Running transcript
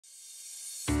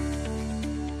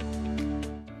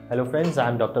Hello friends, I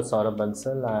am Dr. Saurabh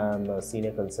Bansal. I am a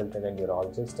senior consultant and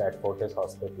neurologist at Fortis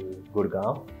Hospital,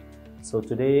 Gurgaon. So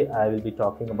today I will be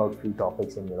talking about few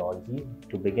topics in neurology.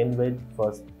 To begin with,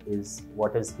 first is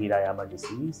what is Hirayama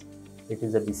disease? It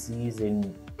is a disease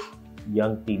in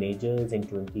young teenagers in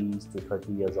 20s to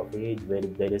 30 years of age where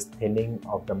there is thinning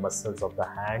of the muscles of the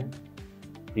hand,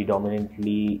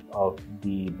 predominantly of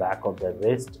the back of the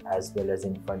wrist as well as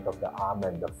in front of the arm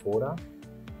and the forearm.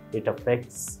 It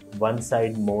affects one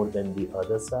side more than the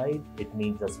other side. It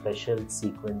needs a special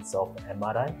sequence of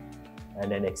MRI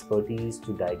and an expertise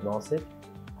to diagnose it.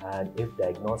 And if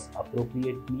diagnosed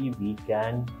appropriately, we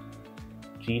can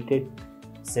treat it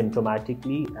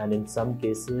symptomatically, and in some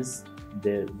cases,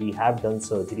 we have done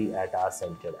surgery at our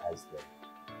center as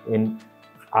well.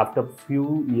 After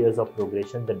few years of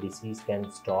progression, the disease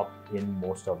can stop in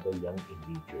most of the young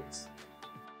individuals.